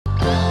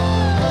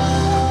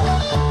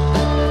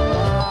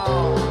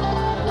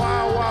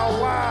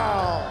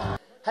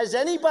Has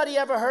anybody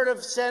ever heard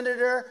of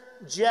Senator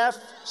Jeff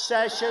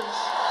Sessions?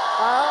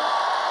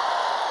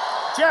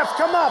 Jeff,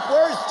 come up.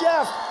 Where's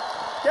Jeff?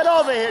 Get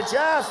over here,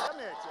 Jeff. Come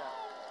here, Jeff.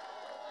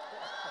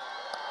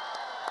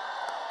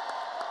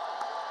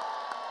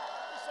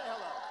 Say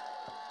hello.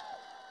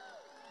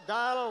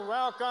 Donald,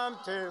 welcome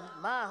to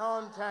my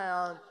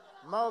hometown,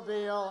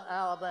 Mobile,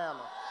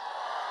 Alabama.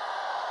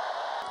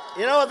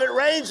 You know, if it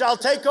rains, I'll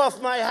take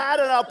off my hat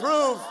and I'll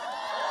prove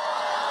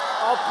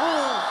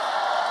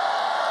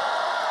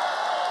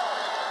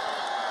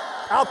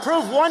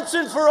once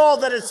and for all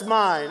that it's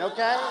mine,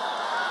 okay?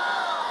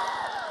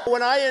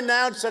 When I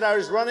announced that I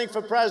was running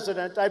for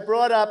president, I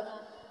brought up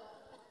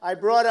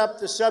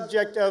the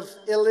subject of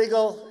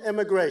illegal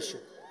immigration.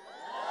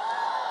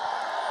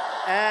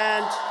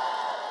 And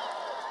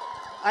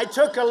I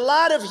took a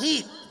lot of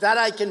heat, that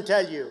I can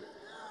tell you.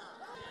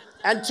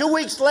 And 2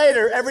 weeks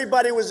later,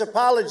 everybody was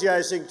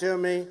apologizing to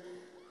me.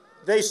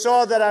 They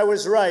saw that I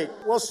was right.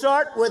 We'll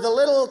start with a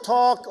little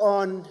talk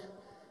on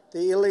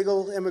the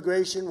illegal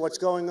immigration, what's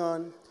going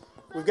on.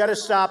 We've got to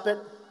stop it.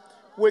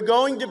 We're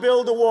going to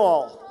build a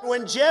wall.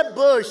 When Jeb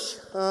Bush,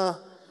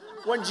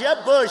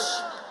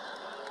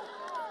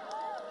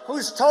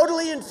 who's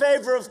totally in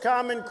favor of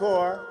Common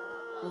Core,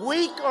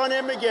 weak on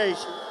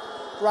immigration,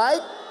 right?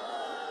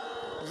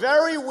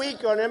 Very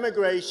weak on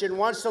immigration,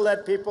 wants to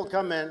let people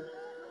come in.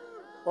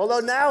 Although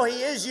now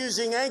he is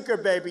using Anchor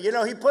Baby. You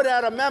know, he put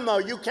out a memo,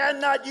 you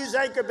cannot use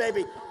Anchor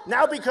Baby.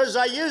 Now because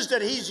I used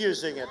it, he's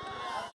using it.